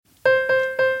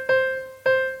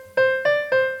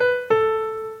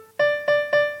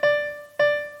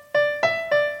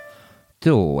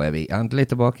Da vi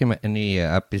endelig tilbake med en ny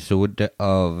episode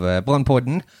av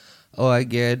Brannpodden.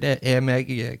 Og det meg,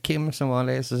 Kim, som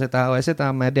vanlig, som sitter her. Og jeg sitter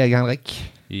her med deg, Henrik.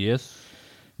 Yes.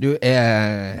 Du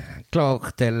klar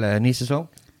til ny sesong?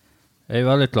 Jeg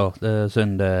veldig klar. Det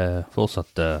synd det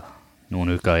fortsatt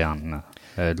noen uker igjen.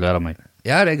 Jeg gleder meg.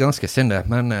 Ja, det ganske synd det.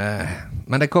 Men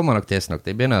det kommer nok tidsnok.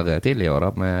 Det begynner tidlig i år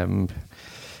da, med...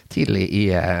 Tidlig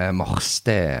i mars,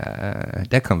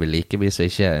 det kan vi like, vi som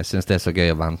ikke synes det så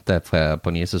gøy å vente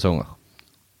på nye sesonger.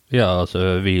 Ja,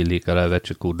 altså, vi liker det. Jeg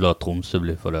vet ikke hvor glad Tromsø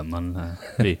blir for det, men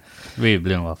vi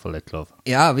blir i hvert fall litt glad.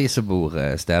 Ja, vi som bor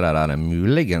steder der det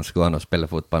muligens går an å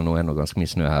spille fotball. Nå det ganske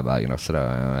mye snø her i Bergen, så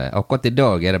akkurat i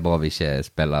dag det bra vi ikke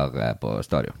spiller på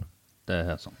stadion. Det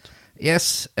helt sant.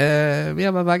 Yes, vi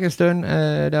har vært vekk en stund.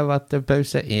 Det har vært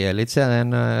pause i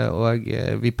Elitserien, og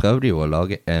vi prøvde jo å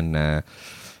lage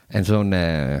en sånn,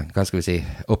 hva skal vi si,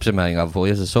 oppsummering av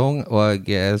forrige sesong, og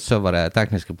så var det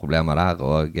tekniske problemer der,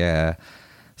 og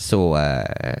så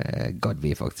gadd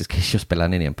vi faktisk ikke å spille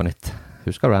den inn igjen på nytt.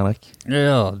 Husker du, Henrik?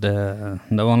 Ja, det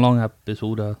var en lang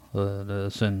episode, og det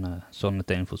synd sånne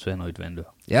ting forsvinner ut vinduet.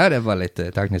 Ja, det var litt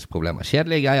tekniske problemer.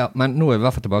 Kjedelige greier, men nå vi i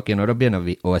hvert fall tilbake igjen, og da begynner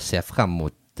vi å se frem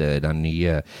mot den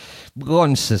nye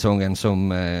brannsesongen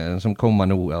som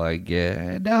kommer nå, og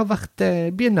det har vært,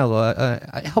 begynner å,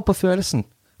 jeg har på følelsen,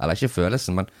 eller ikke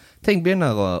følelsen, men ting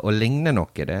begynner å ligne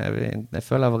noe. Jeg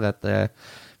føler at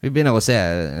vi begynner å se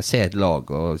et lag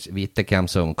og vite hvem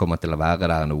som kommer til å være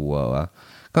der nå.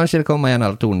 Og kanskje det kommer en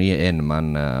eller to nye inn,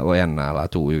 og en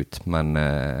eller to ut. Men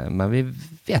vi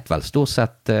vet vel stort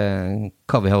sett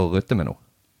hva vi har å rutte med nå.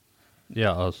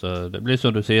 Ja, altså, det blir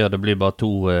som du sier, det blir bare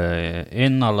to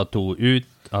inn eller to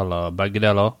ut, eller begge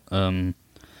deler.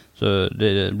 Så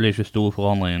det blir ikke store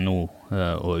forandringer nå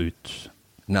og ut.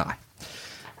 Nei.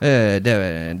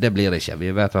 Det blir det ikke. Vi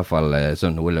vet i hvert fall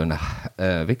sånn noenlunde.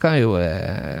 Vi kan jo,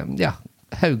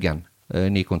 Haugen,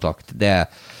 ny kontrakt. Jeg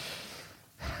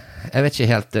vet ikke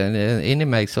helt, inni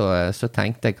meg så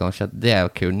tenkte jeg kanskje at det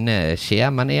kunne skje,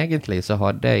 men egentlig så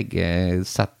hadde jeg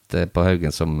sett på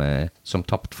Haugen som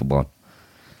tapt for Brann.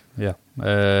 Ja,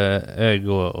 jeg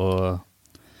og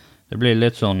det blir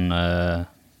litt sånn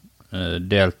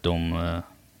delt om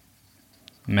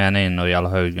meningen når det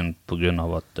gjelder Haugen på grunn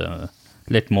av at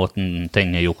litt måten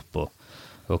ting gjort på,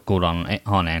 og hvordan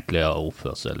han egentlig har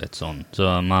oppført seg litt sånn.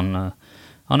 Men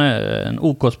han en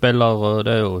OK spiller, og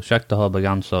det jo kjekt å ha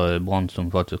begrenser i Brann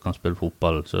som faktisk kan spille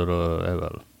fotball, så det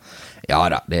vel... Ja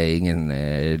da, det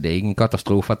ingen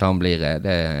katastrofe at han blir,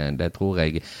 det tror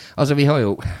jeg. Altså, vi har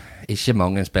jo ikke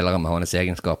mange spillere med hans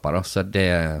egenskaper, da, så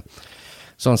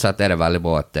sånn sett det veldig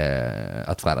bra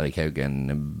at Fredrik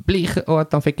Haugen blir, og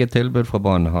at han fikk et tilbud fra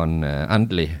Brann han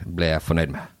endelig ble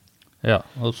fornøyd med. Ja,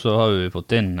 og så har vi fått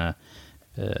inn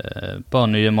et par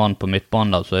nye mann på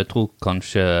midtbanen der, så jeg tror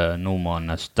kanskje nå må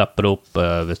han steppe det opp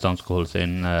hvis han skal holde seg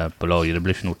inn på laget. Det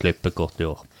blir ikke noe klippekort i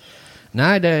år.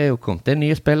 Nei, det jo kommet. Det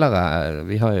nye spillere.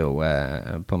 Vi har jo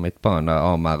på midtbanen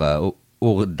Amer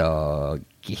Orda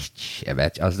Gitsch, jeg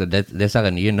vet ikke. Altså, disse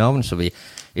nye navn som vi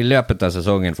i løpet av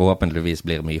sesongen forhåpentligvis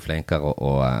blir mye flinkere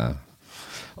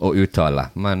å uttale.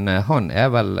 Men han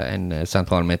vel en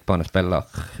sentral midtbanespiller.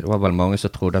 Det var vel mange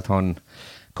som trodde at han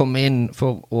kom inn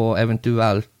for å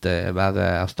eventuelt være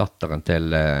erstatteren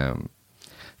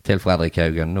til Fredrik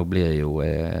Haugen. Nå blir jo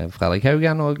Fredrik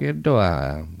Haugen, og da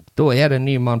det en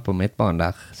ny mann på midtbanen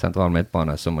der, sentral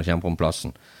midtbane, som må kjempe om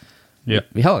plassen. Ja.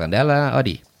 Vi har en del av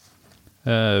de.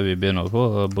 Vi begynner å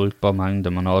få brukbar mengde,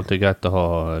 men det alltid greit å ha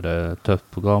det tøft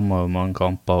program og mange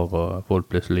kamper, og folk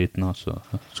blir slitne, så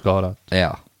skadet.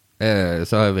 Ja.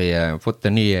 Så har vi fått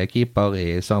en ny keeper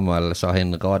i Samuel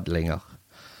Sahin Radlinger.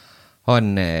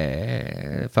 Han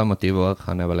 25 år,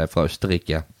 han vel fra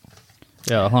Østerrike.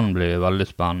 Ja, han blir veldig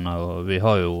spennende, og vi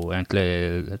har jo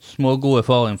egentlig små god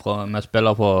erfaring med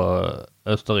spillere fra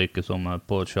Østerrike som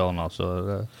på Tjørner, så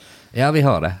det... Ja, vi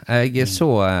har det. Jeg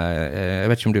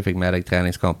vet ikke om du fikk med deg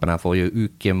treningskampen her forrige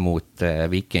uke mot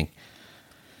Viking.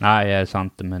 Nei, jeg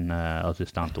sendte min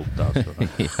assistent opp der, så...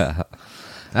 Ja.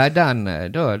 Nei, da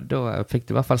fikk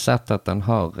du i hvert fall sett at han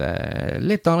har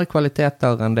litt andre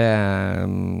kvaliteter enn det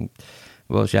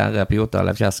vår kjære Piotr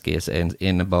Levcheski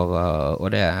innebar,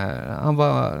 og han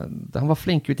var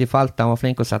flink ut i feltet, han var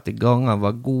flink å sette i gang, han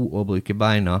var god å bruke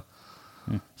beina.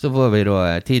 Så får vi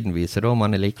da tiden vise da om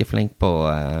han like flink på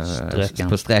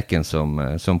streken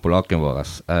som polakken vår,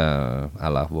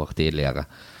 eller vår tidligere.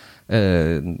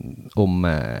 Om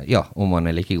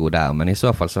han like god der, men i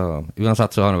så fall så,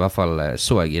 uansett så har han i hvert fall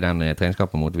så jeg i den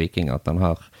treningskampen mot Viking at han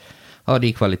har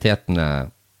de kvalitetene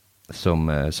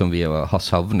som vi har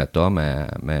savnet da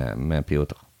med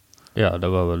Piotr. Ja, det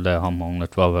var vel det han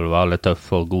manglet, var vel veldig tøff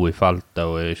og god I feltet,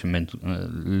 og ikke minst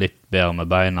litt bedre med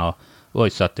beina,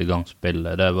 og sette I gang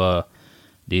spillet. Det var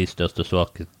de største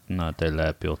svakhetene til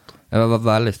Piotr. Det var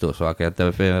veldig stor svakhet.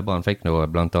 Brann fikk nå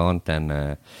blant annet en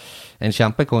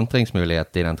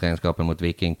kjempekontringsmulighet I den treningskampen mot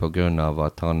Viking på grunn av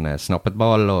at han snappet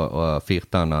ball og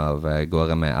fyrte han av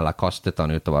gårde med, eller kastet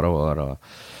han utover da, og da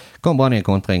kom Brann I en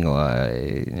kontring, og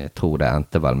jeg tror det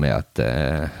endte vel med at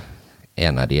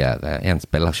en av de en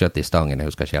spiller skjøtt I stangen, jeg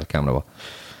husker ikke helt hvem det var.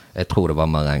 Jeg tror det var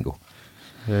Marengo.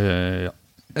 Ja.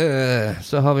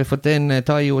 Så har vi fått inn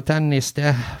Tayo Tennis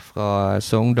det, fra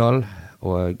Sogndal,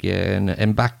 og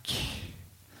en back.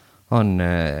 Han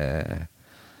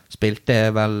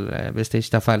spilte vel, hvis det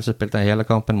ikke er feil, så spilte han hele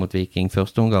kampen mot Viking.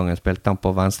 Første omgangen spilte han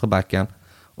på venstrebacken,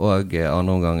 og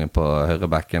andre omgangen på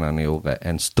høyrebacken. Han gjorde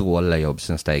en strålejobb,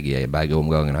 synes jeg, I begge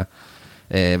omgangene.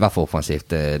 I hvert fall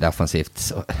offensivt, defensivt.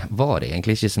 Så var det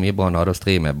egentlig ikke så mye Brann hadde å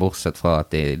stri med, bortsett fra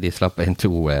at de slapp inn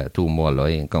to mål, og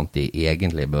I en kamp de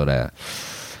egentlig burde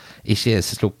ikke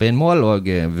sluppe inn mål, og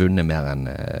vunnet mer enn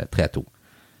 3-2.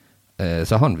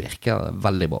 Så han virker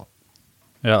veldig bra.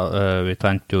 Ja, vi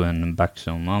trengte jo en back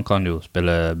som han kan jo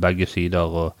spille begge sider,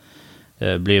 og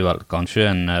blir vel kanskje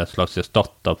en slags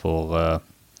erstatter for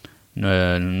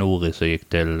Nori som gikk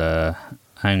til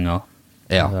Henger.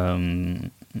 Ja.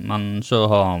 Men så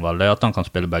har han vel det at han kan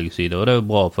spille begge sider, og det er jo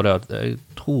bra, for jeg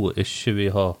tror ikke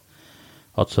vi har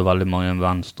hatt så veldig mange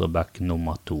venstreback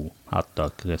nummer 2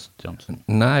 etter Kristiansen.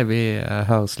 Nei, vi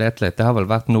har slet litt. Det har vel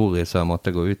vært Nori som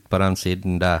måtte gå ut på den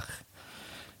siden der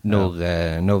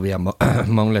når vi har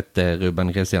manglet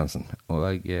Ruben Kristiansen. Og,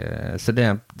 så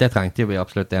det trengte vi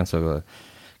absolutt en som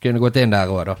kunne gått inn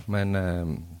der også da. Men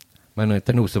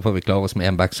til nå så får vi klare oss med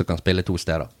en back som kan spille 2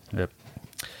 steder. Yep.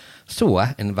 Så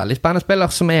en veldig spennende spiller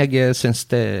som jeg synes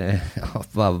det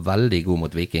var veldig god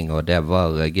mot Viking, og det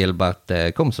var Gilbert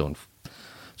Komson,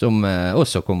 som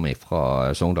også kom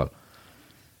fra Sogndal.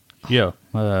 Ja,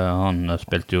 han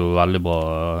spilte jo veldig bra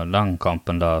den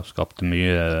kampen der, skapte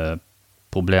mye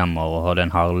problemer og hadde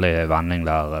en herlig vending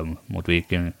der mot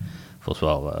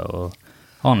Viking-forsvaret. Og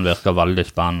han virker veldig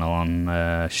spennende, og han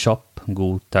kjapp,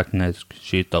 god teknisk,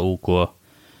 skyter OK.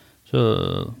 Så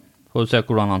får vi se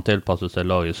hvordan han tilpasser seg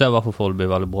laget. Ser I hvert fall folk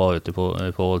blir veldig bra ut I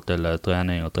forhold til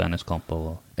trening og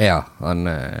treningskamper. Ja,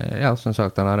 som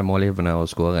sagt, han hadde målgivende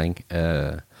og scoring.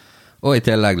 Og I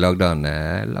tillegg lagde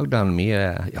han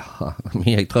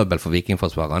mye trøbbel for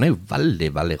Vikingforsvaret. Han jo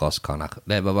veldig, veldig rask, han her.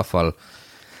 Det var I hvert fall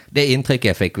det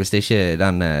inntrykket jeg fikk, hvis ikke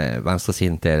den venstre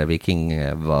siden til Viking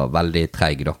var veldig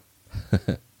treg da.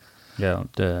 Ja,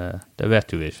 det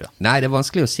vet jo vi ikke. Nei, det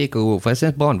vanskelig å si hvor god, for jeg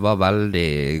synes Brann var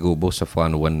veldig god, bortsett fra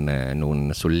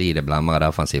noen solide blemmer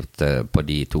defensivt på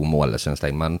de 2 målene, synes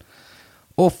jeg. Men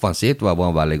offensivt var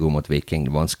Brann veldig god mot Viking.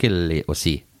 Vanskelig å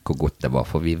si hvor godt det var,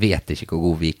 for vi vet ikke hvor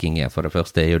god Viking For det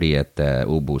første jo de et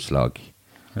Obos-lag.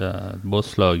 Ja, et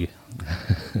bosslag.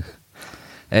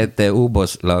 Et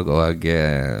Obos-lag, og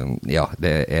ja,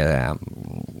 det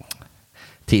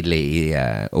tidlig I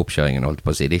oppkjøringen, holdt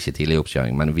på å si. Det ikke tidlig I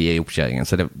oppkjøringen, men vi I oppkjøringen,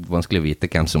 så det vanskelig å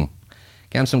vite hvem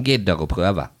som gidder å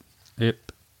prøve. Yep.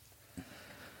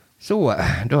 Så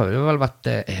da har vi vel vært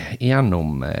igjennom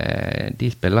de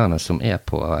spillerne som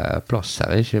på plass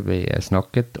her. Ikke vi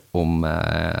snakket om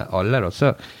alle da,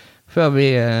 så før vi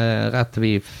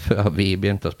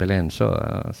begynte å spille inn,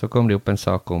 så kom det opp en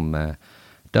sak om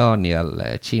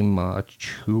Daniel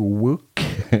Chimachuk.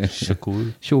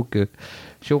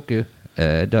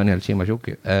 Daniel Chimachuk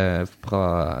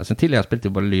som tidligere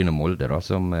spilte både Lyn og Molde da,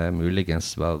 som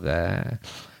muligens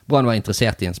Brann var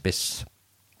interessert I en spiss.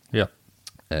 Ja.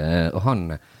 Og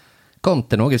han kom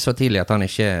til noe så tidlig at han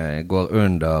ikke går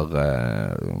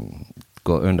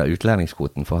under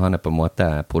utlendingskvoten, for han på en måte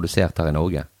produsert her I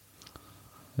Norge.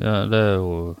 Ja, det er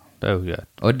jo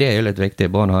greit. Og det jo litt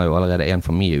viktig. Brann har jo allerede en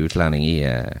for mye utlending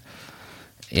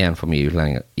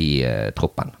I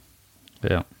troppen.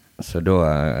 Ja. Så da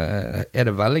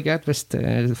det veldig greit hvis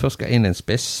det først skal inn en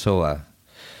spiss, så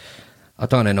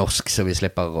at han norsk, så vi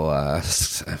slipper å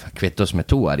kvitte oss med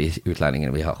 2 av de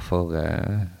utlendingene vi har. For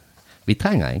vi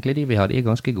trenger egentlig de vi har, de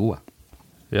ganske gode.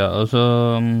 Ja, altså,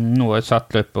 nå har jeg sett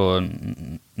litt på,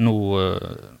 nå,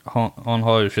 han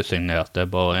har jo ikke signert,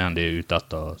 det bare en de ute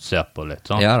etter og ser på litt,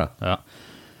 sant? Ja da. Ja.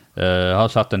 Jeg har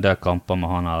sett en del kamper med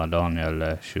han her, Daniel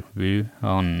Choubu.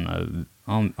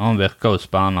 Han virker jo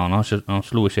spennende, han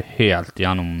slo ikke helt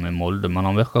gjennom I Molde, men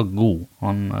han virker god.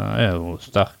 Han jo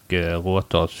sterk,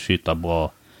 råtas, skyter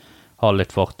bra, har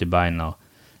litt fart I beina,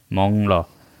 mangler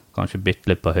kanskje bitte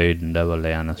litt på høyden, det var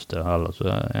det eneste, ellers så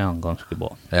han ganske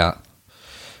bra. Ja.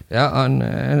 Ja,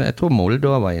 jeg tror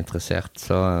Molde var interessert,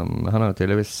 så han har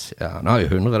tydeligvis, ja, han har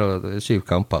jo 107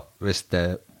 kamper, hvis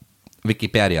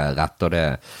Wikipedia er rett, og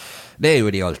det er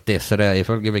jo de alltid, så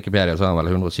ifølge Wikipedia så har han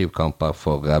vel 107 kamper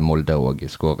for Molde og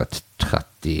skåret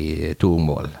 32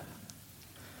 mål.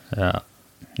 Ja.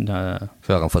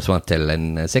 Før han forsvant til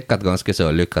en sikkert ganske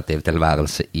så lukrativ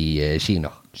tilværelse i Kina.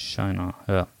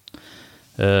 Ja.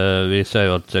 Vi ser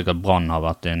jo at sikkert Brann har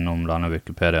vært innom denne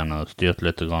Wikipediaen og styrt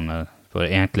litt grann, for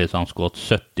egentlig så har han skåret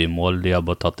 70 mål, de har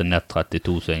bare tatt det ned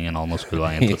 32, så ingen andre skulle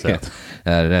være interessert.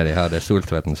 Ja, det de har, det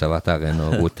Soltvetten som har vært der inne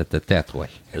og rotet det, tror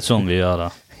jeg. Det sånn vi gjør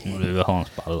det, når du vil ha en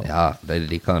spiller. Ja,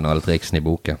 de kan alle triksene i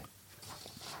boken.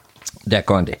 Det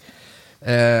kan de.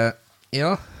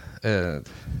 Ja, er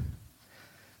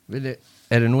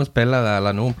det noen spillere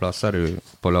eller noen plasser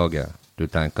på laget du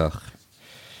tenker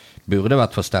burde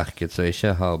vært forsterket, så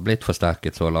ikke har blitt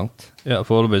forsterket så langt? Ja,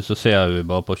 foreløpig så ser vi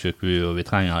bare på Kjøkvu, og vi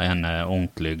trenger en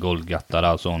ordentlig goalgetter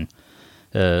der sånn.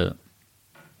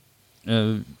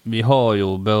 Vi har jo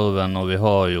Børven, og vi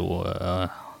har jo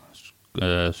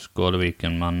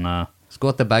Skåleviken, men...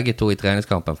 Skåret begge to i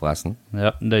treningskampen forresten.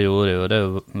 Ja, det gjorde de, og det er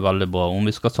jo veldig bra. Om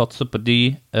vi skal satse på de,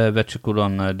 jeg vet ikke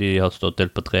hvordan de har stått til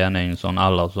på trening, sånn,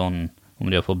 eller sånn, om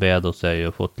de har forbedret seg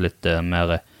og fått litt mer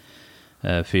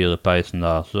fyr i peisen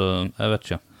der, så jeg vet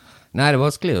ikke. Nei, det er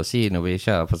vanskelig å si når vi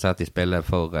ikke har fått sett de spille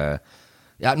for...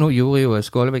 ja, nå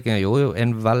Skåleviken gjorde jo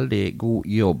en veldig god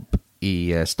jobb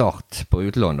i start på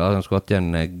utlån, da han skåret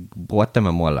en bråte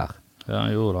med mål der. Ja,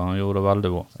 han gjorde det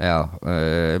veldig bra. Ja,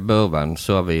 Børven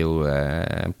så vi jo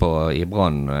i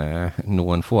Brann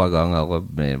noen få ganger,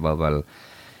 og vi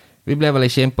ble vel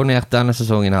ikke imponert denne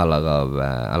sesongen heller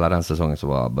eller den sesongen som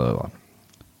var Børven.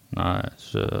 Nei,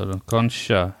 så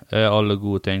kanskje er alle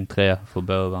gode ting 3 for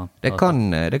Børven. Det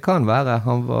kan være.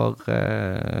 Han var,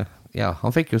 ja,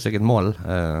 han fikk jo seg et mål.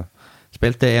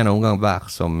 Spilte en omgang hver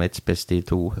som midtspiss de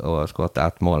 2, og skåret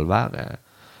 1 mål hver.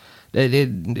 Det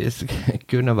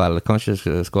kunne vel, kanskje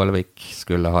Skålevik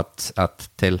skulle hatt 1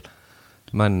 til,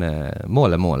 men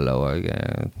mål er mål, og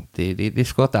de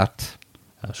skåret 1.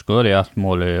 Skåret de 1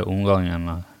 mål i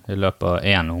omgangen, i løpet av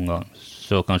 1 omgang,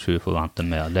 så kanskje vi forventer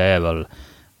mer. Det er vel...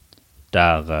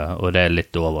 Der, og det er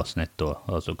litt oversnitt da,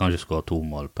 altså kanskje skåre 2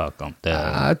 mål per kamp.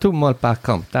 2 mål per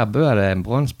kamp, der bør det en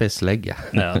brannspiss ligge.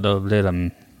 Ja, da blir det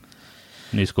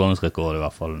ny skåringsrekord i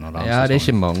hvert fall. Ja, det er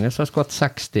ikke mange som har skåret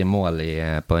 60 mål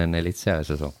på en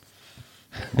elitseriesesong.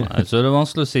 Nei, så det er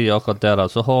vanskelig å si akkurat det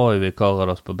der. Så har vi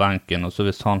Karadas på benken, og så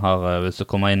hvis det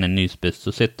kommer inn en ny spiss,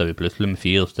 så sitter vi plutselig med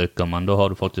 4 stykker, men da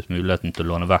har du faktisk muligheten til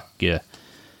å låne vekk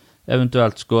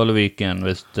eventuelt Skåleviken,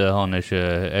 hvis han ikke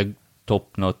er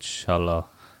top notch, eller?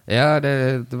 Ja, det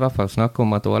er i hvert fall snakk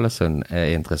om at Ålesund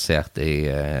er interessert i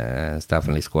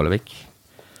Steffen Lie Skålevik.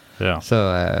 Ja. Så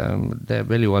det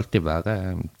vil jo alltid være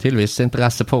tydeligvis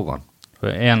interesse for han.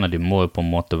 For en av de må jo på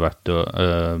en måte vært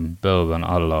Børven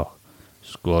eller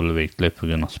Skålevik litt på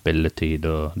grunn av spilletid,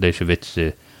 og det er ikke vits i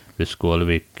hvis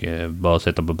Skålevik bare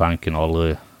sitter på benken og aldri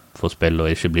får spille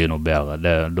og ikke blir noe bedre.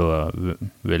 Da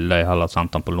vil de heller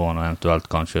sendt han på lån og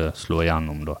eventuelt kanskje slå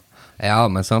igjennom da. Ja,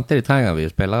 men samtidig trenger vi jo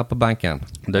spillere på benken.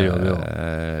 Det gjør vi jo.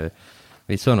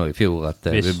 Vi så nå i fjor at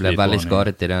vi ble veldig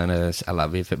skadet i den, eller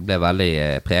vi ble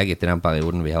veldig preget i den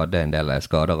perioden. Vi hadde en del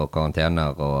skader og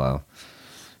karantener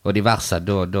og diverse.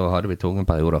 Da hadde vi tunge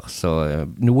perioder. Så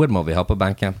noen må vi ha på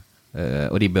benken,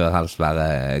 og de bør helst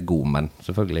være gode, men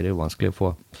selvfølgelig er det jo vanskelig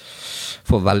å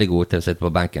få veldig gode til å sitte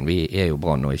på benken. Vi er jo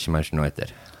Brann og ikke Manchester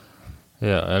United.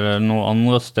 Ja, er det noen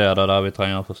andre steder der vi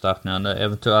trenger forsterkning?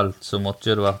 Eventuelt så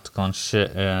måtte det vært kanskje,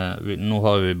 nå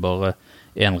har vi bare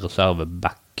en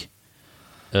reserveback.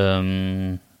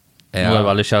 Nå er det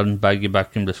veldig sjelden begge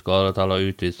backen blir skadet eller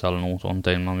utvist eller noen sånne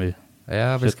ting, men vi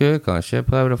skulle kanskje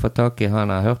prøve å få tak i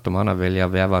han. Jeg har hørt om han har Vilja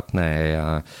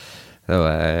Vevatnet,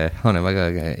 han er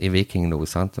vel i Viking nå,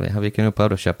 sant? Vi kunne jo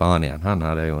prøve å kjøpe han igjen. Han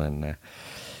hadde jo en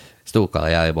stor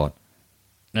karriere i Brann.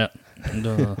 Ja,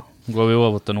 da... Går vi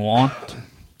over til noe annet?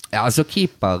 Ja, altså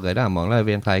keeper, der mangler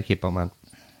vi en tredjekeeper, men...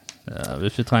 Ja,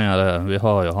 hvis vi trenger det, vi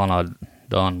har jo han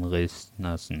Dan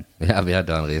Risnesen. Ja, vi har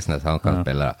Dan Risnes, han kan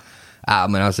spille det. Ja,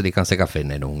 men altså, de kan sikkert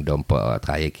finne en ungdom på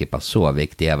tredjekeeper, så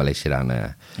viktig er vel ikke den...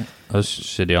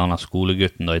 Ikke de andre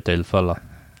skolegutten da i tilfelle?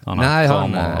 Nei,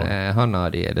 han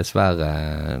har de dessverre...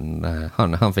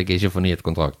 Han fikk ikke fornyet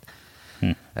kontrakt.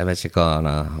 Jeg vet ikke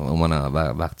om han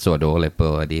har vært så dårlig på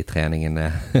de treningene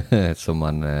som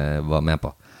han var med på.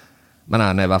 Men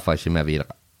han er i hvert fall ikke med videre.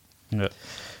 Ja.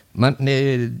 Men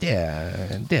det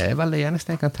er vel det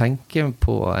eneste jeg kan tenke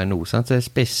på nå, sant? Så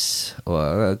spiss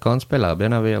og kantspillere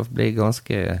begynner vi å bli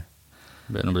ganske...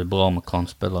 Begynner å bli bra med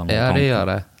kantspillere. Ja, det gjør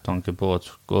det. Tanke på at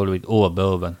Skålevik og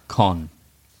Børven kan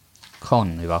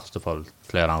kan i verste fall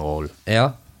kle den rollen.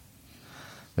 Ja.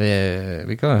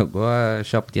 Vi kan jo gå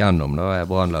kjapt gjennom da,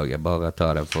 brannlaget, bare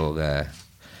ta det for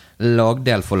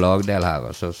lagdel for lagdel her,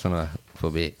 og så, sånn at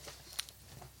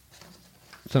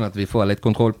vi får litt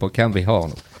kontroll på hvem vi har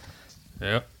nå.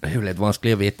 Ja. Det er jo litt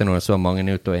vanskelig å vite når det er så mange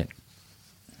ut og inn.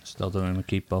 Starter vi med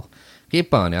keeper.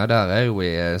 Keeperen, ja, der er jo vi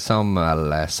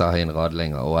Samuel Sahin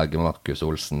Radlinger og Markus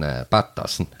Olsen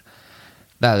Pettersen.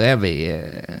 Der er vi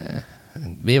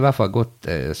i hvert fall godt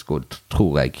skodd,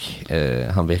 tror jeg.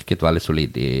 Han virket veldig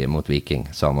solid mot Viking,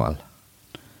 Samuel.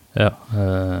 Ja,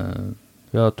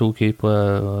 vi har 2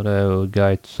 keepere, og det er jo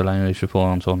greit så lenge vi ikke får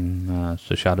en sånn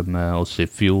som skjedde med oss i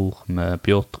fjor, med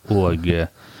Piotr og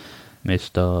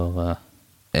mister...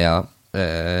 Ja.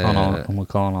 Han er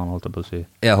amerikaner, holdt jeg på å si.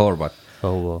 Ja, Horvath.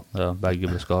 Ja, begge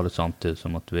ble skadet samtidig, så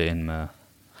måtte vi inn med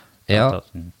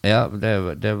Pettersen. Ja,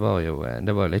 det var jo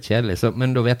litt kjedelig. Så,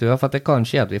 men da vet vi i hvert fall at det kan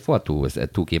skje at vi får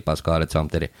to keeper skadet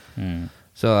samtidig.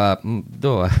 Så da,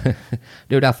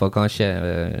 det er jo derfor kanskje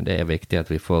det er viktig at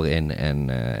vi får inn en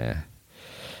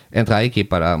tredje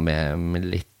keeper der med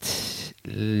litt,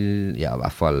 ja, i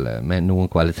hvert fall med noen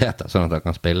kvaliteter, sånn at han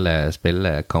kan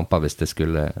spille kamper hvis det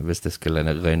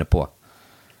skulle røyne på.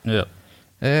 Ja.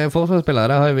 Forsvarsspillere,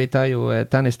 der har vi jo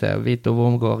tennister, Vito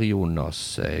Wormgård,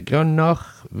 Jonas Grønner,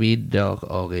 Vidar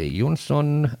Ari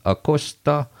Jonsson,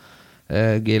 Acosta,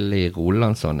 Gilly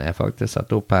Rolandsson er faktisk satt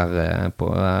opp her på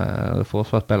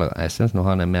forsvarsspillere. Jeg synes nå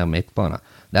han er mer midtbane.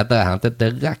 Dette er hentet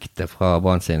direkte fra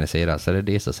Brann sine sider, så det er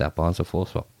de som ser på han som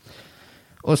forsvar.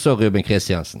 Og så Ruben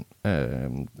Kristiansen.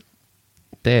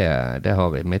 Det har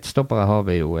vi. Midtstoppere har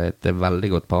vi jo et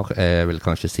veldig godt par. Jeg vil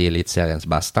kanskje si elitseriens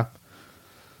beste.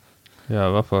 Ja,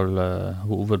 i hvert fall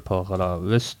hovedparet der.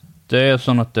 Hvis det er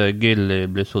sånn at Gilly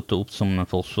blir satt opp som en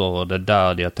forsvar, og det er der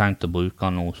de har tenkt å bruke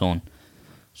noe sånn,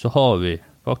 så har vi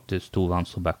faktisk 2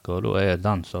 venstrebacker, og da er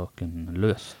den saken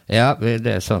løst. Ja,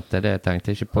 det er sant. Det jeg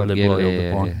tenkte ikke på.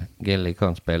 Gilly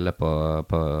kan spille på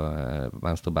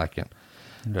venstrebacken.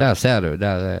 Ja. Der ser du,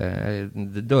 da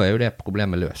er jo det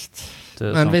problemet løst.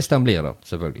 Det men sant. Hvis han blir da,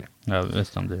 selvfølgelig. Ja,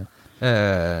 hvis han blir.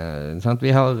 Sant? Vi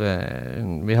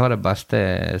har det beste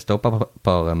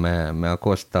stopperparet med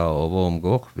Acosta og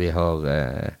Wormgård. Vi har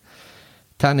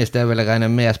tennis, det vil jeg regne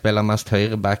med spiller mest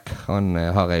høyreback. Han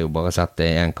har jeg jo bare sett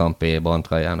en kamp i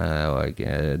Branntrøyene, og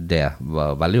det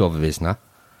var veldig overbevisende.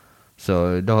 Så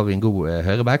da har vi en god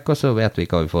høyreback, og så vet vi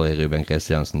hva vi får i Ruben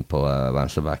Kristiansen på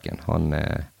venstrebacken.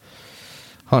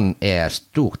 Han er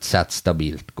stort sett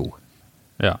stabilt god.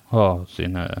 Ja, har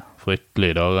sine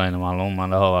fryktelige dager innimellom, men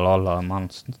det har vel alle, men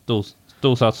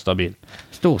stort sett stabil.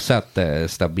 Stort sett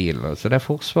stabil, så det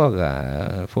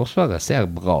forsvaret ser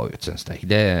bra ut, synes jeg.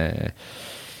 Det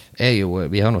er jo,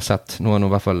 vi har nå sett, nå har nå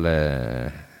i hvert fall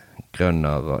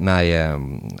Grønner,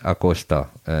 Acosta,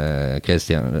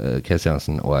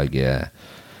 Kristiansen og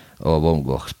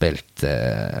Wormgård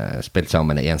spilt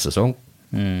sammen i en sesong,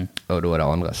 og da er det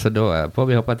andre. Så da får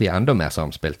vi håpe at de er enda mer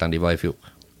samspilt enn de var i fjor.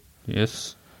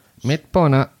 Yes.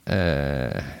 Midtbane,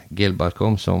 Gilbert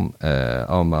Komsom,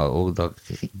 Amar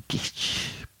Ordargic,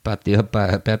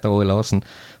 Peter Ove Larsen,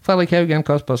 Fredrik Haugen,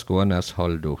 Kasper Skånes,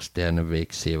 Haldor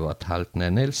Stenevik, Sivert Heltne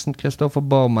Nilsen, Kristoffer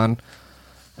Barman.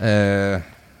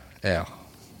 Ja.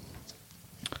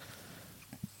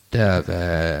 Det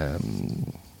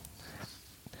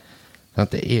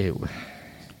er jo...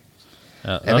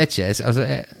 Jeg vet ikke, altså,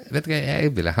 jeg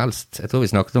ville helst, jeg tror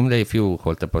vi snakket om det i fjor,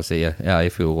 holdt jeg på å si, ja,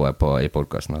 i fjor i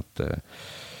podcasten, at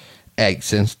jeg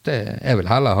synes jeg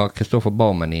vil heller ha Kristoffer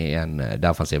Barmen i en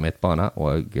defensiv midtbane,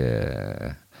 og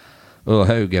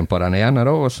Haugen på den ene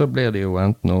da, og så blir det jo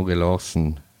enten Åge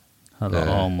Larsen, eller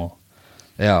Amor.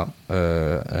 Ja,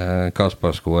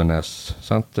 Kasper Skånes,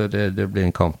 sant? Det blir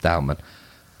en kamp der, men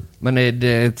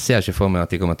jeg ser ikke for meg at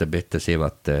de kommer til å bytte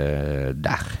Sivert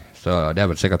der. Så det er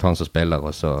vel sikkert han som spiller,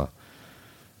 og så...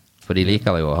 For de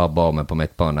liker jo å ha Barmen på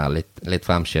midtbane, litt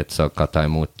fremskytt, så kan ta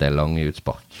imot det lange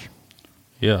utspark.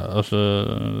 Ja, altså,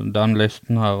 den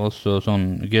listen her også,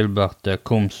 sånn Gilbert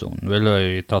Komson, ville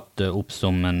jeg tatt opp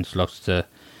som en slags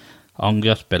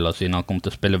angrepsspiller, siden han kom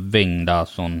til å spille ving der,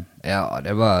 sånn. Ja,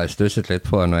 det var stusset litt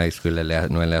på når jeg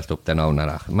leste opp det navnet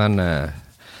der, men...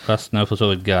 Resten er for så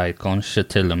vidt greit, kanskje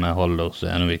til og med Haldor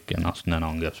Stenevik er nesten en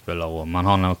angrepsspiller også, men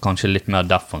han er kanskje litt mer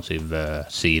defensiv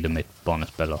side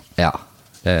midtbanespiller. Ja,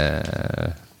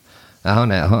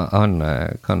 han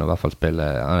kan i hvert fall spille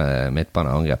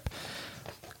midtbaneangrep.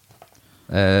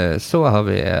 Så har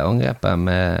vi angrepet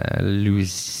med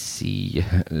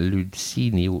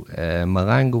Lucinio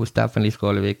Marengo, Steffen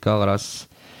Liskålevik, Karadas,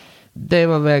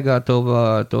 Deva Vega,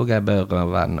 Torgeir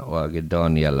Børven og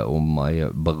Daniel Omai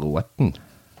Bråten.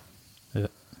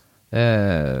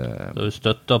 Så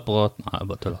støtteapparat? Nei, jeg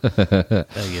bare tuller.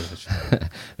 Det gidder ikke.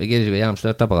 Vi gidder ikke gjennom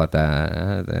støtteapparatet.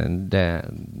 Det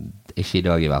ikke i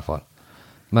dag i hvert fall.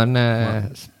 Men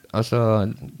altså,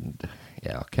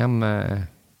 ja, hvem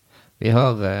vi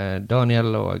har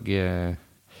Daniel og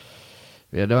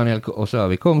vi har Daniel, og så har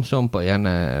vi kommet som på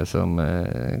ene som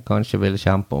kanskje vil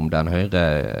kjempe om den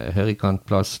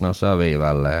høyrekantplassen, og så har vi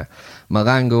vel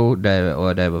Marengo og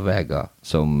David Vega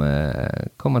som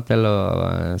kommer til å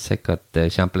sikkert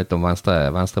kjempe litt om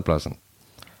venstreplassen.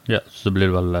 Ja, så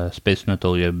blir det vel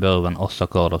Spissnetorget, Børven,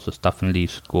 Assakadas og Steffen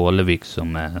Liv Skålevik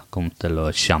som kommer til å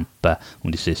kjempe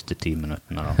om de siste 10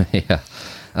 minuttene da. Ja,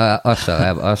 Assa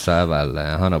er vel,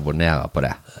 han abonnerer på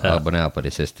det. Han abonnerer på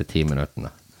de siste 10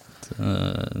 minuttene.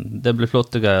 Det blir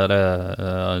flotte greier.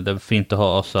 Det er fint å ha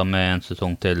Assa med en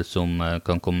sesong til som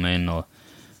kan komme inn og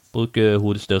bruke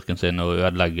hodestyrken sin og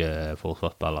ødelegge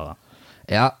forsvarsspillere.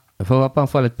 Ja, jeg får håpe han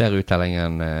får litt bedre uttelling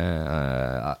enn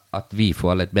at vi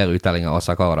får litt bedre uttelling av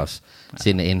Assa Kardas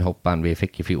sine innhopp enn vi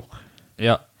fikk i fjor.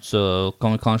 Ja, så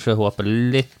kan vi kanskje håpe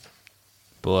litt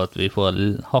på at vi får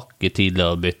hakket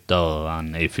tidligere bytter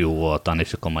enn i fjor, og at han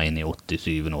ikke kommer inn i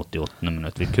 87. og 88.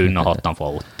 minutt. Vi kunne hatt han fra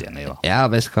 80. nivå. Ja,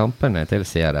 hvis kampene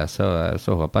tilsier det,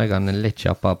 så håper jeg han er litt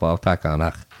kjappere på avtrekkeren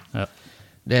her. Ja.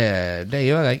 Det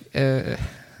gjør jeg.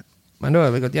 Men da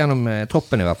har vi gått gjennom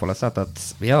troppen i hvert fall, og sett at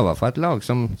vi har i hvert fall et lag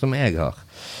som jeg har.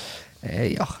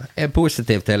 Ja, jeg er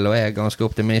positiv til, og jeg er ganske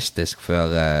optimistisk for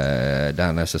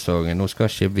denne sesongen. Nå skal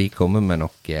ikke vi komme med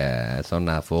noen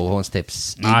sånne forhåndstips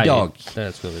i dag. Det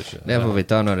skal vi ikke. Det får vi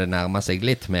ta når det nærmer seg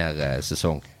litt mer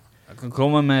sesong. Jeg kan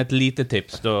komme med et lite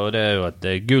tips, da, og det er jo at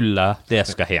gullet, det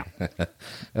skal hjem.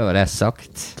 Ja, det er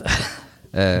sagt.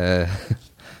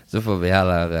 Så får vi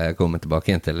heller komme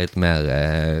tilbake inn til litt mer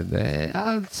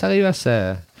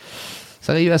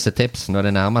seriøse tips når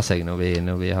det nærmer seg, når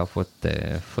vi har fått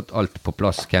alt på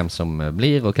plass, hvem som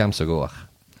blir og hvem som går.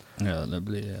 Ja, det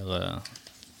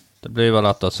blir vel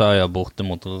etter seier borte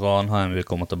mot Ranheim vi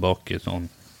kommer tilbake sånn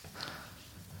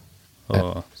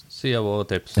og sier våre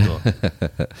tips da.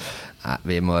 Nei,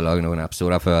 vi må lage noen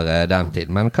episoder før den tid,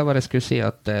 men hva var det jeg skulle si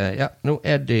at ja, nå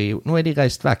er de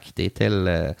reist vekk til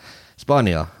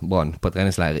Spania, Brann, på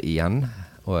treningsleir igjen,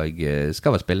 og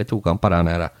skal vel spille 2 kamper der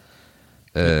nede.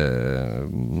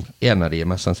 En av de er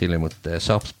mest sannsynlig mot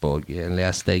Sarpsborg,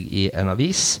 leste jeg i en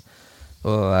avis,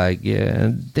 og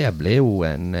det ble jo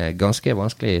en ganske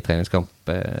vanskelig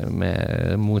treningskamp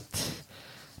mot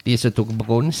de som tok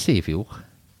bronse i fjor.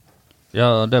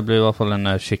 Ja, det blir i hvert fall en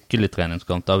skikkelig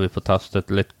treningskamp, der vi får testet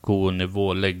litt hvor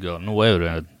nivå ligger. Nå er jo det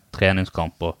en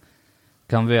treningskamp, og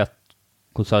hvem vet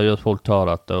hvor seriøst folk tar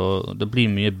dette, og det blir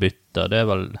mye bytter. Det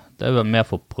er vel mer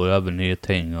for å prøve nye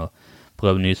ting, og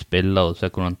prøve nye spillere, og se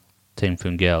hvordan ting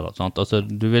fungerer. Sant? Altså,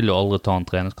 du vil jo aldri ta en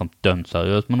treningskamp dønn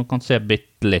seriøst, men du kan se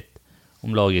bitte litt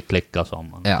om laget klikker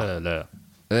sammen. Ja. Det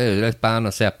er jo litt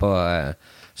spennende å se på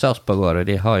Sarpsborg.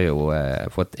 De har jo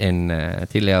fått inn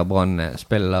tidligere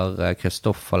Brann-spiller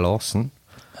Kristoffer Larsen.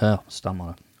 Ja,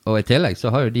 stemmer det. Og i tillegg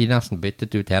så har jo de nesten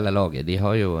byttet ut hele laget. De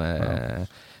har jo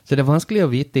så det er vanskelig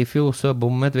å vite. I fjor så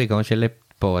bommet vi kanskje litt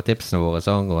på tipsene våre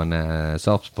angående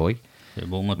Sarpsborg. Vi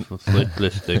bommet for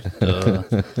fryktelig stygt.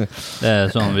 Det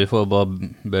er sånn, vi får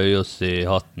bare bøye oss i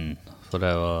hatten, for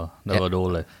det var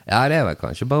dårlig. Ja, det er vel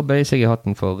kanskje bare bøye seg i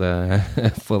hatten for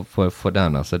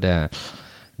den. Altså det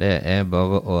er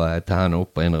bare å ta henne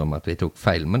opp og innrømme at vi tok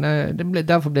feil. Men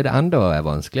derfor blir det enda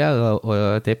vanskeligere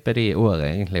å tippe de i år,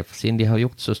 egentlig, siden de har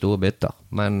gjort så store bytter.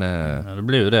 Men ja, det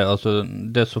blir jo det. Altså,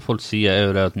 det som folk sier er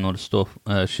jo det at når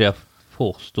det skjer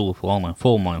for stor forandring,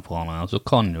 for mange forandringer, så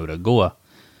kan jo det gå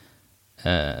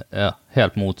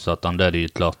helt motsatt enn det de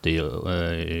klarte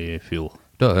i fjor.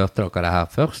 Da hørte dere det her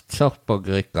først. Sarpsborg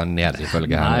rykker ned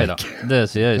ifølge Henrik. Neida, det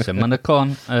sier jeg ikke. Men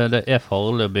det er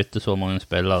farlig å bytte så mange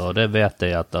spillere, og det vet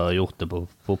jeg at jeg har gjort det på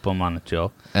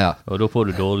fotballmanager. Ja. Og da får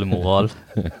du dårlig moral.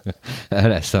 Ja,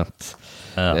 det er sant.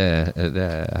 Ja. Det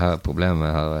her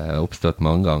problemet har oppstått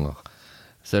mange ganger.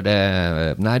 Så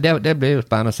det blir jo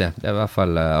spennende å se. Det er i hvert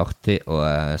fall artig å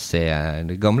se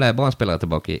de gamle Brann-spillere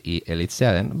tilbake i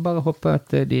Elitserien. Bare håper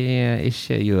at de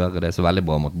ikke gjør det så veldig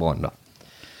bra mot Brann da.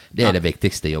 Det er det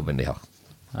viktigste jobben de har.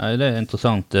 Nei, det er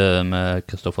interessant med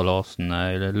Kristoffer Larsen.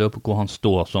 Jeg lurer på hvor han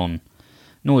står sånn.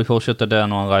 Nå i forskjell til det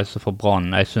når han reiser fra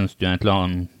Brann, jeg synes jo egentlig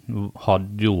han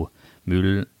hadde jo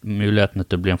mulighetene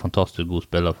til å bli en fantastisk god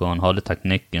spiller, for han hadde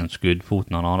teknikken,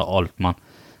 skuddfoten, han hadde alt, men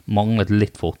manglet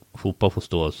litt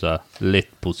fotballforståelse,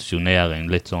 litt posisjonering,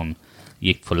 litt sånn,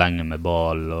 gikk for lenge med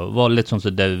ball, og var litt sånn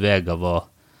som David Vega var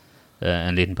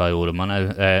en liten periode, men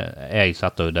jeg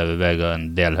setter jo David Vega en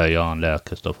del høyere enn det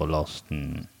Kristoffer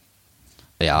Larsen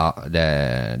Ja,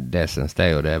 det synes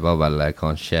jeg jo. Det var vel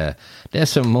kanskje det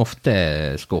som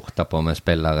ofte skorter på med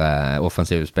spillere,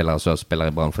 offensive spillere som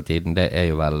spiller i Brann for tiden. Det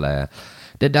jo vel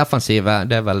det defensive.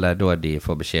 Det vel da de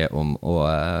får beskjed om å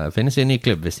finne seg en ny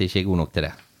klubb hvis de ikke god nok til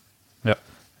det. Ja.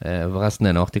 Forresten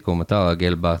en artig kommentar av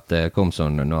Gilbert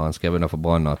Komson når han skrev under for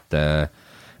Brann at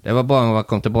det var bra han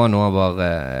kom til Brann og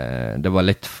det var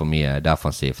litt for mye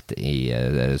defensivt i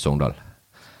Sogndal.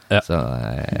 Ja. Så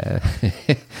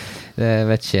jeg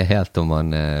vet ikke helt om han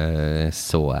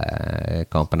så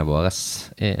kampene våre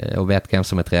og vet hvem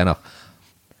som trener.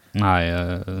 Nei,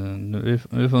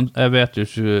 jeg vet jo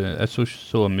ikke, jeg så ikke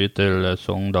så mye til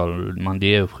Sogndal, men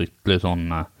de jo fryktelig sånn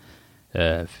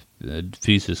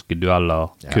fysiske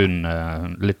dueller, kun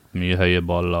litt mye høye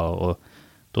baller, og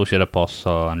jeg tror ikke det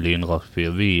passer en lynrask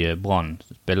fyr. Vi Brann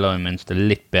spiller jo minst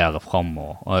litt bedre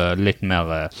fremover, og litt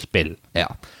mer spill. Ja.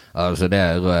 Altså det,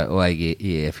 og jeg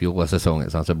i fjorårssesongen,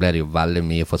 så ble det jo veldig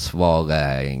mye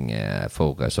forsvaring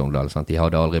for Sogndal. Sant? De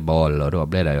hadde aldri ball, og da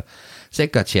ble det jo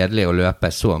sikkert kjedelig å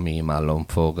løpe så mye imellom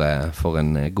for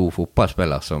en god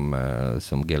fotballspiller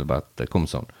som Gilbert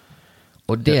Komson.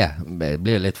 Og det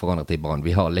blir litt forandret i Brann.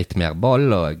 Vi har litt mer ball,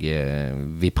 og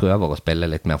vi prøver å spille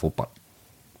litt mer fotball.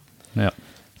 Ja.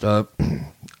 Så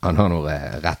han har noe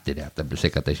rett i det, at det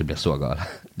sikkert ikke blir så galt.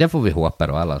 Det får vi håpe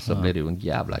da, ellers så blir det jo en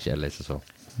jævla kjedelig sesong.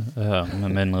 Ja,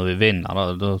 men når vi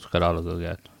vinner da skal det alle gå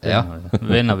greit.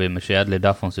 Vinner vi med kjedelig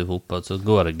defensiv fotball, så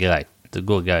går det greit. Det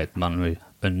går greit, men vi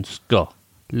ønsker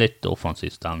litt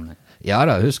offensiv stemning. Ja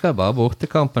da, husker jeg bare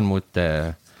bortekampen mot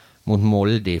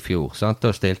Molde i fjor, sant?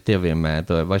 Da stilte vi med,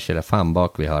 da var ikke det 5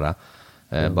 bak vi hadde,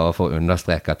 bare for å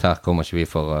understreke at her kommer ikke vi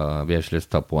vi har ikke lyst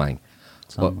til å ta poeng.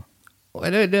 Og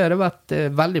det hadde vært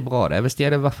veldig bra det, hvis de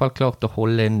hadde i hvert fall klart å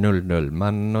holde 0-0,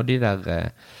 men når de der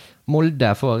Molde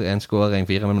får en scoring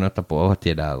 4 minutter på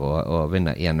overtid der og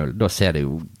vinner 1-0, da ser det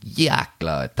jo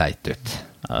jækla teit ut.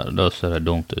 Ja, da ser det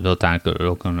dumt ut. Da tenker du,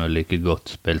 da kan du like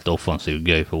godt spilt offensiv,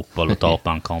 gøy fotball og tape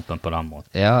den kampen på den måten.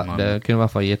 Ja, det kunne i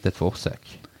hvert fall gitt et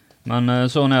forsøk. Men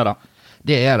sånn det.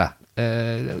 Det det.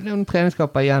 Det noen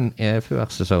treningskamper igjen før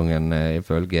sesongen,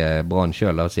 ifølge Brann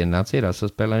selv av sine nettsider, så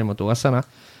spiller de mot Åsane.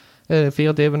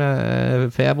 24.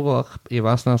 februar i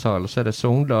Vestlandshallen, så det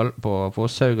Sogndal på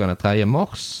Fosshaugane 3.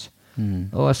 mars.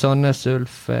 Og Sandnes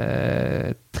Ulf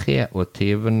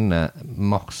 23.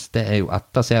 mars. Det jo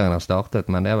etter serien har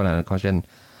startet, men det vel kanskje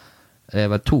det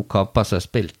var 2 kamper som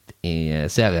spilt i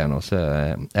serien, og så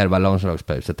det vel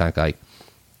landslagspause, tenker jeg.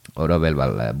 Og da vil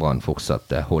vel Brann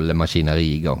fortsatt holde maskineri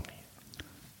i gang.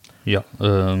 Ja,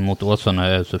 mot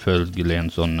Åsane selvfølgelig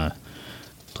en sånn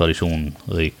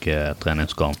tradisjonrik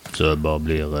treningskamp, så det bare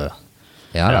blir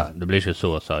det blir ikke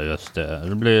så seriøst.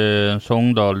 Det blir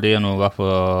Sogndal, de nå i hvert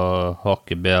fall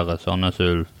hakket bedre. Sandnes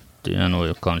Ulf, de nå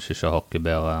kanskje ikke hakket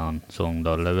bedre enn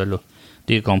Sogndal. Det vil jo,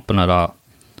 de kampene der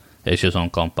ikke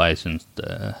sånn kamper jeg synes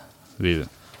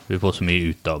vi får så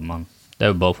mye ut av, men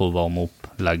det jo bare for å varme opp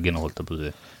leggene, holdt jeg på å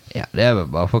si. Ja, det vel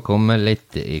bare for å komme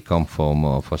litt i kampform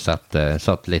og få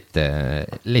satt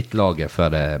litt laget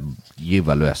før det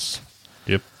gyver løs.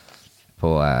 Yep.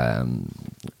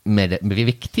 Med det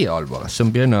viktige alvoret,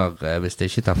 som begynner, hvis det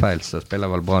ikke tar feil, så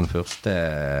spiller vel Brann første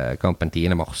kampen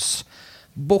 10. mars.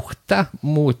 Borte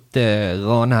mot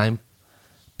Ranheim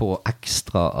på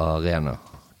ekstra arena.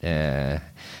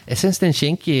 Jeg synes det en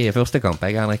kinkig første kamp,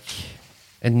 Henrik.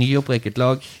 En nyopprykket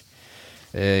lag.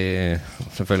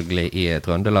 Selvfølgelig i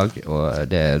Trøndelag, og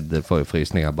det får jo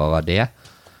frysninger bare av det.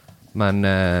 Men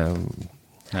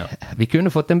vi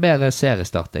kunne fått en bedre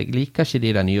seriestart. Jeg liker ikke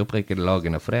de der nyopprykkede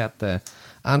lagene, for det at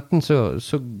enten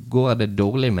så går det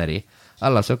dårlig med de,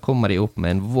 eller så kommer de opp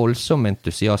med en voldsom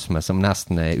entusiasme som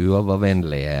nesten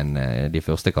uovervinnelig enn de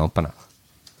første kampene.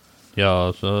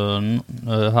 Ja, så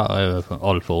her jo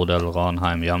all fordel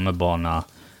Ranheim, hjemmebane,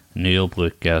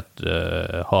 nyopprykket,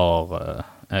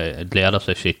 gleder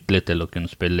seg skikkelig til å kunne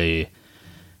spille i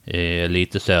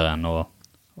eliteserien,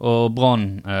 og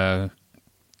Brann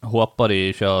håper de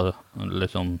ikke har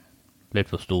liksom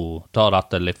litt for stor, tar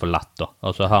dette litt for lett da.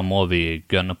 Altså her må vi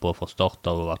gønne på fra start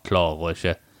av å være klar, og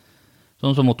ikke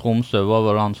sånn som mot Tromsø var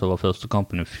vel den som var første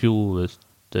kampen i fjor, hvis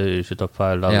det ikke tar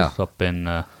feil, der vi slapp inn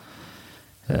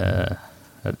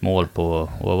et mål på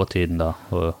overtiden da.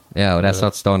 Og det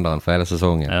satt standarden for hele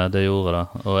sesongen. Ja, det gjorde det.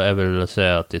 Og jeg vil se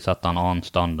at de setter en annen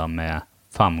standard med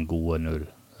 5 gode 0.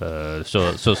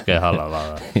 Så skal jeg heller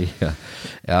være.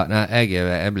 Nei,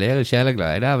 jeg blir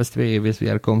kjeleglad der hvis vi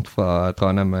hadde kommet fra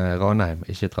Ranheim,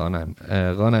 ikke Trondheim.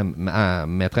 Ranheim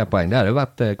med 3 poeng, det hadde jo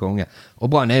vært konge. Og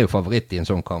Brann jo favoritt i en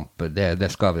sånn kamp. Det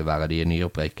skal vi være, de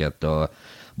nyopprykket, og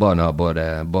Brann har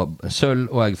både sølv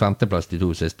og femteplass de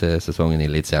 2 siste sesongene i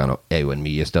Eliteserien, og jo en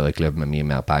mye større klubb med mye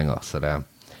mer penger, så det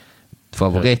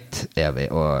favoritt vi,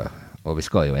 og vi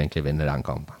skal jo egentlig vinne den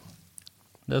kampen.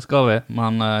 Det skal vi,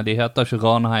 men de heter ikke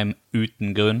Ranheim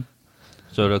uten grunn,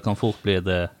 så det kan fort bli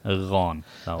det ran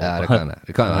der oppe. Ja, det kan det.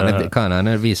 Det kan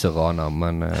hende vi som raner,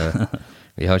 men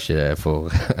vi har ikke det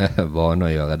for vane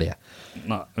å gjøre det.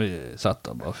 Nei, vi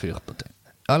setter bare fyr på ting.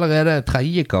 Allerede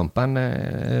tredje kampen,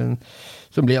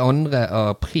 som blir 2.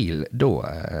 april, da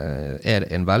det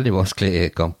en veldig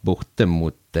vanskelig kamp borte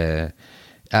mot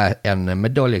en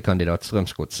medaljekandidat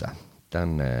Strømsgodset.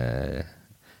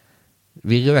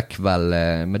 Vi røk vel,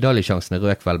 medaljesjansene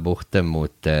røk vel borte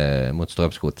mot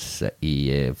Strømsgodset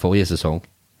i forrige sesong.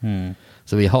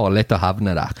 Så vi har litt å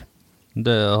hevne der.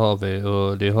 Det har vi,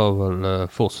 og de har vel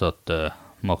fortsatt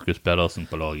Markus Pedersen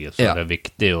på laget, så det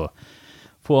viktig å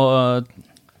få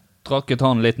trakket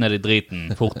han litt ned i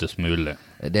driten fortest mulig.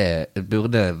 Det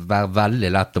burde være veldig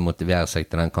lett å motivere seg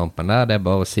til den kampen der. Det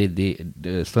bare å si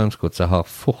Strømsgodset har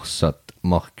fortsatt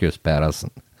Markus Pedersen.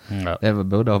 Ja. Det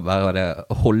burde være det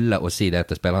å holde og si det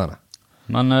til spillerne.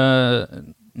 Men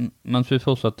mens vi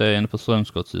fortsatt inne på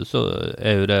Strømsgodset, så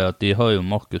jo det at de har jo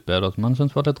Markus Pedersen, men jeg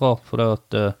synes det var litt rart, for det at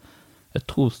jeg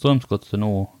tror Strømsgodset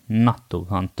nå nettopp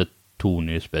hentet 2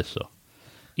 nye spisser.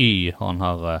 Han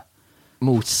har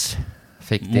Mos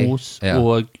fikk de. Mos,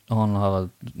 og han har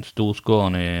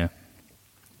storskåren i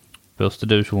første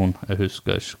divisjon. Jeg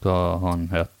husker ikke hva han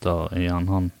heter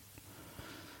igjen.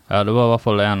 Det var i hvert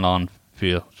fall en eller annen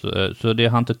fyr. Så de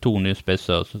har hentet 2 nye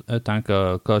spisser. Så jeg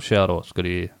tenker, hva skjer da? Så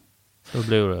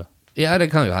blir det... Ja, det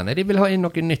kan jo hende. De vil ha inn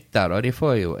noe nytt der, da. De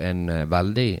får jo en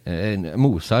veldig...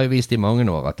 Mos har jo vist i mange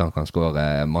år at han kan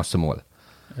skåre masse mål.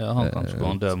 Ja, han kan skåre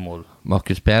en del mål.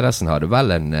 Markus Pedersen hadde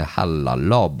vel en heller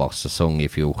laber sesong i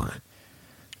fjor.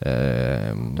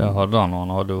 Det hadde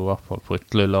han hadde jo i hvert fall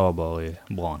fryktelig laber i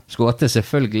Brann. Skårte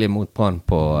selvfølgelig mot Brann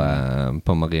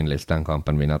på Marienlyst, den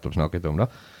kampen vi nettopp snakket om da.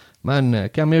 Men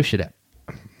hvem gjør ikke det?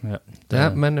 Ja,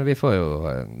 men vi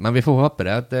får håpe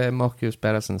det at Markus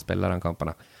Pedersen spiller den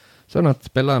kampen der. Sånn at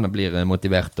spillerne blir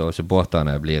motivert, og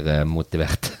supporterne blir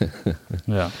motivert.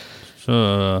 Ja, så...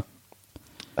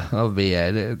 Vi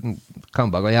kan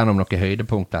bare gå gjennom noen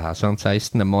høydepunkter her. Sånn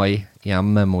 16. mai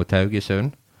hjemme mot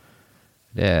Haugesund.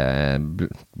 Det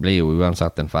blir jo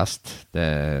uansett en fest.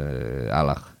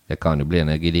 Eller det kan jo bli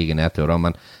en gedigen nedtur da,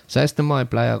 men 16. mai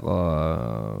pleier å...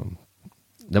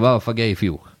 Det var for gøy i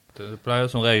fjor. Det pleier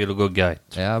som regel å gå greit.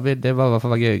 Ja, det var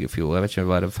for gøy i fjor. Jeg vet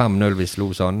ikke, var det 5-0 vi slo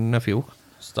sånn i fjor?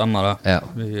 Stemmer det. Ja.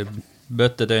 Vi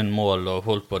bøttet inn mål og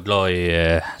holdt på glad i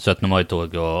 17.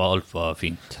 mai-tog, og alt var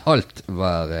fint. Alt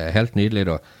var helt nydelig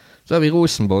da. Så har vi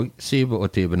Rosenborg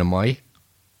 27. mai,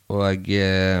 og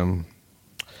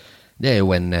det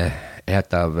jo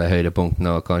et av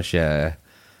høydepunktene, og kanskje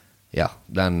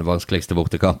den vanskeligste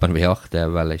bortekampen vi har. Det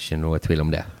vel ikke noe tvil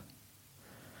om det.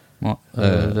 Ja,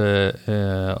 det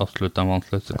absolutt den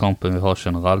vanskeligste kampen vi har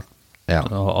generelt. Ja.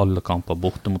 Alle kamper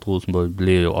borte mot Rosenborg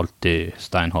blir jo alltid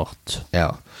steinhardt.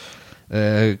 Ja.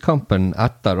 Kampen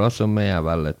etter da, som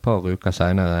vel et par uker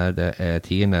senere, det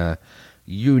 10.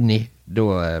 juni,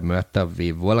 da møter vi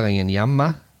Vålerengen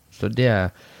hjemme, så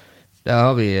der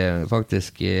har vi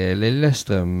faktisk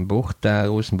Lillestrøm borte,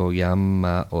 Rosenborg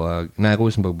hjemme,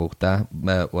 Rosenborg borte,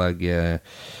 og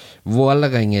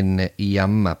Vålerengen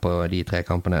hjemme på de 3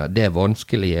 kampene. Det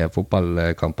vanskelige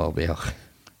fotballkamper vi har.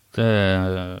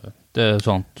 Det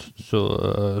sant. Så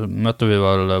møter vi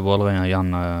vel Vålerengen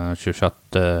igjen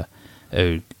 26.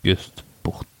 august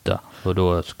borte, og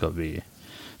da skal vi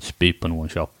spy på noen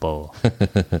kjapper.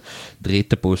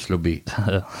 Drite på Oslo by.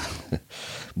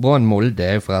 Brann Molde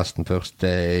forresten 1.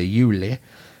 juli.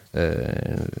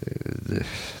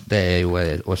 Det jo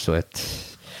også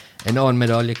en annen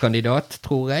medaljekandidat,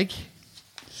 tror jeg.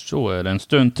 Så det en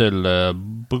stund til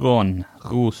Brann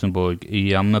Rosenborg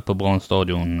hjemme på Brann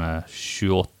stadion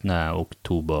 28.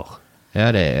 oktober.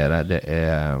 Ja, det det.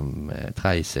 Det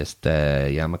 3 siste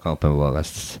hjemmekampen vår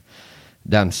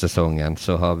den sesongen.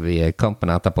 Så har vi kampen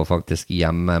etterpå faktisk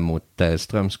hjemme mot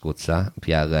Strømsgodset,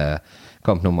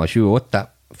 kamp nummer 28,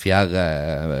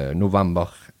 4. november.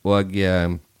 Og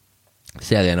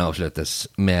serien avsluttes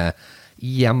med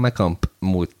hjemmekamp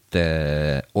mot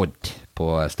Odd på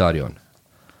stadion.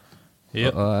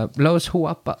 Yep. La oss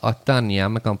håpe at den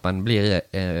hjemmekampen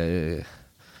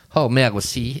har mer å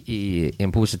si i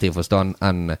en positiv forstand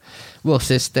enn vår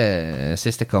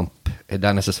siste kamp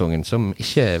denne sesongen, som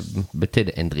ikke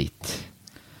betydde en drit,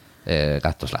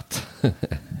 rett og slett.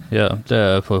 Ja,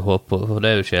 det får jeg håpe, for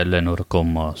det jo kjedelig når det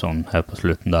kommer sånn her på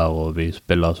slutten der, og vi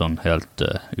spiller sånn helt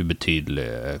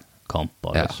ubetydelige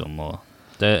kamper, liksom, og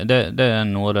Det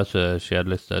noe av det som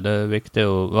kjedeligste. Det viktig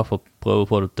å I hvert fall prøve å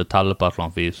få det til å telle på et eller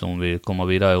annet vis, om vi kommer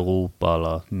videre I Europa,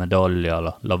 eller medalje,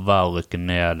 eller la være å rykke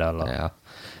ned, eller...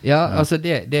 Ja, altså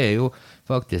det jo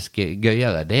faktisk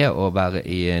gøyere, det å være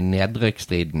I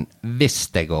nedrykksstriden hvis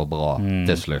det går bra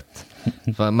til slutt.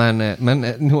 Men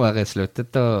nå har jeg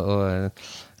sluttet å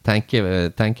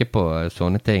tenke på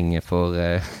sånne ting, for...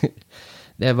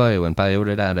 Det var jo en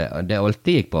periode der det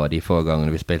alltid gikk bra de få gangene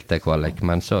vi spilte kvalik,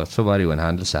 men så var det jo en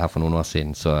hendelse her for noen år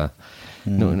siden, så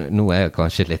nå jeg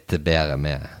kanskje litt bedre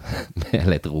med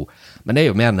litt ro. Men det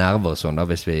jo mer nerver og sånn da,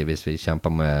 hvis vi kjemper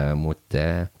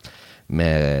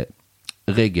med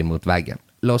ryggen mot veggen.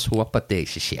 La oss håpe at det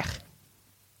ikke skjer.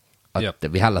 At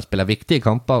vi heller spiller viktige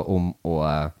kamper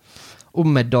om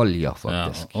medaljer,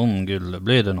 faktisk. Ja, om gull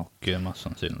blir det nok mest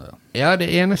sannsynlig. Ja, det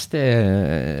eneste,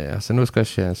 altså nå skal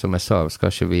ikke, som jeg sa,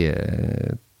 skal ikke vi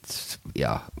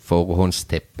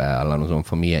forhåndstippe eller noe sånt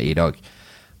for mye I dag.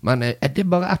 Men det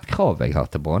bare et krav jeg har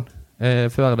til Brann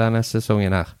før denne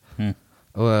sesongen her.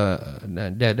 Og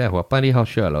det håper jeg de har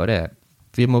selv, og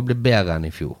vi må bli bedre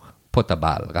enn I fjor. På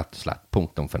tabellen, rett og slett.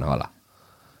 Punktum finale.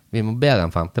 Vi må bedre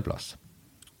enn 5. plass.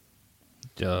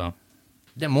 Ja.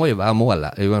 Det må jo være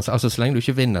målet. Altså, så lenge du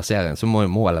ikke vinner serien, så må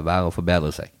jo målet være å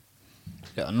forbedre seg.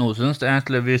 Ja, nå synes jeg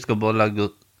egentlig vi skal bare legge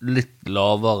litt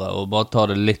lavere og bare ta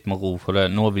det litt med ro, for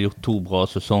nå har vi gjort 2 bra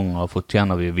sesonger og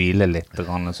fortjener vi å hvile litt.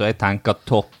 Så jeg tenker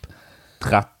topp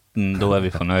 13, da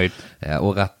vi fornøyd. Ja,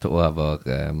 og rett over,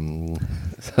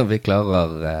 så vi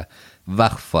klarer I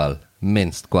hvert fall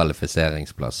minst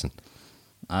kvalifiseringsplassen.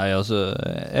 Nei, altså,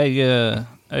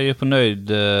 jeg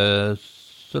fornøyd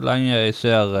så lenge jeg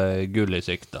ser gull I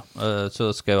sikte, så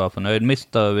skal jeg være fornøyd.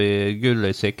 Mister vi gull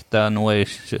I sikte, noe jeg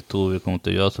ikke tror vi kommer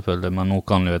til å gjøre selvfølgelig, men nå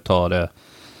kan vi ta det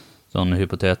sånn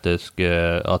hypotetisk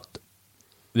at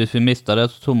hvis vi mister det,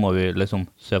 så må vi liksom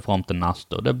se frem til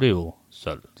neste, og det blir jo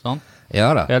sølv, sant? Ja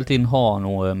da. Hele tiden ha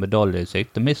noe medalje I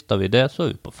sikte. Mister vi det, så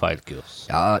vi på feil kurs.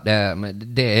 Ja, det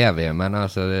vi, men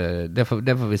altså, det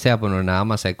får vi se på når det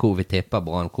nærmer seg hvor vi tipper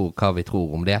Brann, hva vi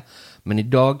tror om det. Men I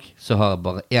dag så har jeg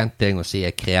bare en ting å si,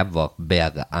 jeg krever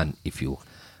bedre enn I fjor.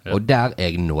 Ja. Og der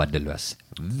jeg nådeløs.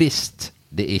 Hvis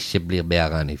det ikke blir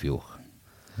bedre enn I fjor,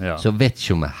 så vet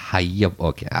ikke om jeg heier på...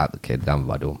 Ok, den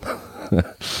var dum.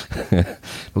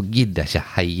 Nå gidder jeg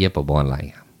ikke heie på Brann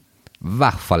lenger. I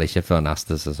hvert fall ikke før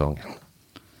neste sesong.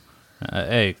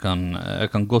 Jeg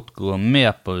kan godt gå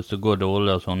med på hvis det går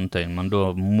dårlig og sånne ting, men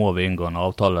da må vi inngå en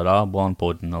avtale der,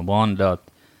 Brannpodden og Brann, det at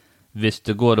hvis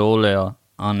det går dårlig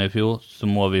enn I fjor, så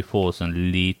må vi få oss en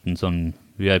liten sånn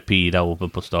VIP der oppe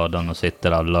på stadion og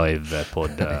sitte der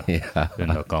live-podd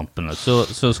under kampene.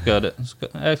 Så skal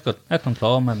jeg kan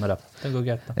klare meg med det. Det går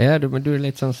greit. Ja, men du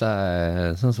litt sånn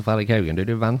som Fredrik Haugen.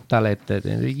 Du venter litt,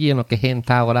 du gir noen hint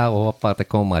her og der og håper at det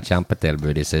kommer et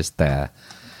kjempetilbud I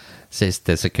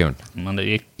siste sekund. Men det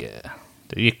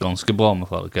gikk ganske bra med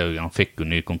Fredrik Haugen. Han fikk jo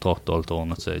ny kontrakt og alt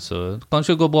ordnet seg, så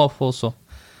kanskje det går bra for oss også.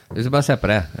 Hvis jeg bare ser på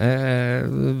det,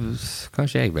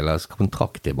 kanskje jeg vil ha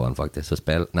kontrakt I Brann faktisk å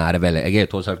spille. Nei, det vil jeg. Jeg jo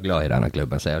tross alt glad I denne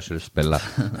klubben, så jeg har ikke lyst til å spille.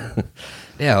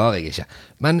 Det har jeg ikke.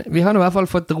 Men vi har I hvert fall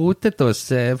fått rotet oss,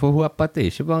 for håpe at det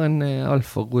ikke var en alt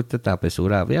for rotet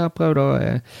episode. Vi har prøvd å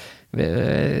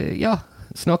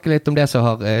snakke litt om det som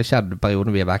har skjedd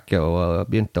perioden vi vekke, og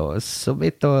begynt så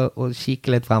vidt å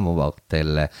kikke litt fremover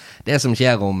til det som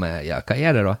skjer om, hva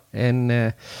det da?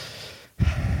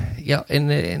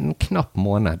 En knapp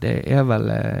måned. Det vel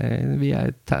vi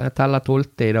teller 12.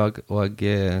 I dag og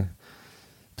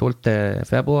 12.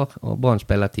 februar og Brann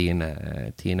spiller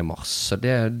 10. mars så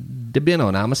det begynner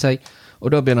å nærme seg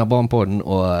og da begynner Brannpodden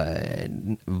å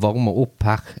varme opp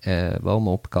her varme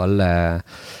opp kalde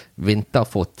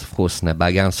vinterfotfrosne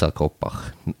bergenserkropper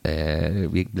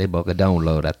vi blir bare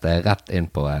downloadet rett inn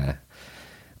på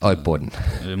iPoden.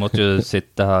 Vi måtte jo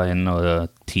sitte her inne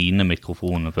og tine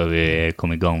mikrofonen før vi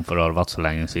kom I gang, for det hadde vært så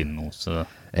lenge siden nå. Så.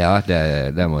 Ja,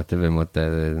 det måtte vi.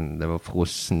 Det var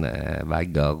frosne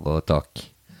vegger og tak.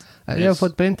 Vi har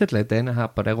fått pyntet litt inne her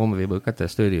på det rommet vi bruker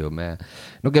til studio med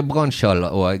noen brannskjall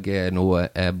og noe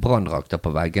branndrakter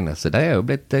på veggene, så det jo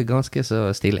blitt ganske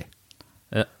så stilig.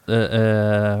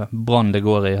 Brann det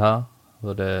går I her,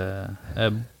 og det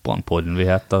Brannpodden vi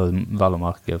heter vel å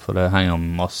merke, for det henger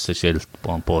masse skilt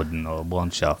Brannpodden og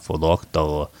brannsjef og drakter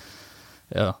og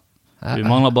vi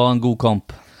mangler bare en god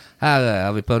kamp. Her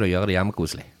har vi prøvd å gjøre det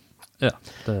hjemmekoselig. Ja,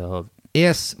 det har vi.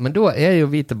 Yes, men da jo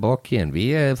vi tilbake igjen. Vi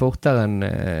fortere enn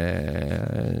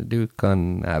du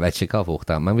kan, jeg vet ikke hva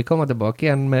fortere, men vi kommer tilbake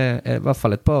igjen med I hvert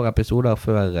fall et par episoder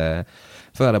før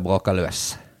det braker løs.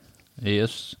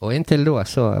 Yes. Og inntil da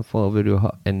så får du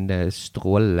ha en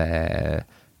strålende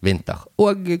vinter.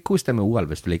 Og kos deg med OL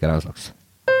hvis du liker den slags.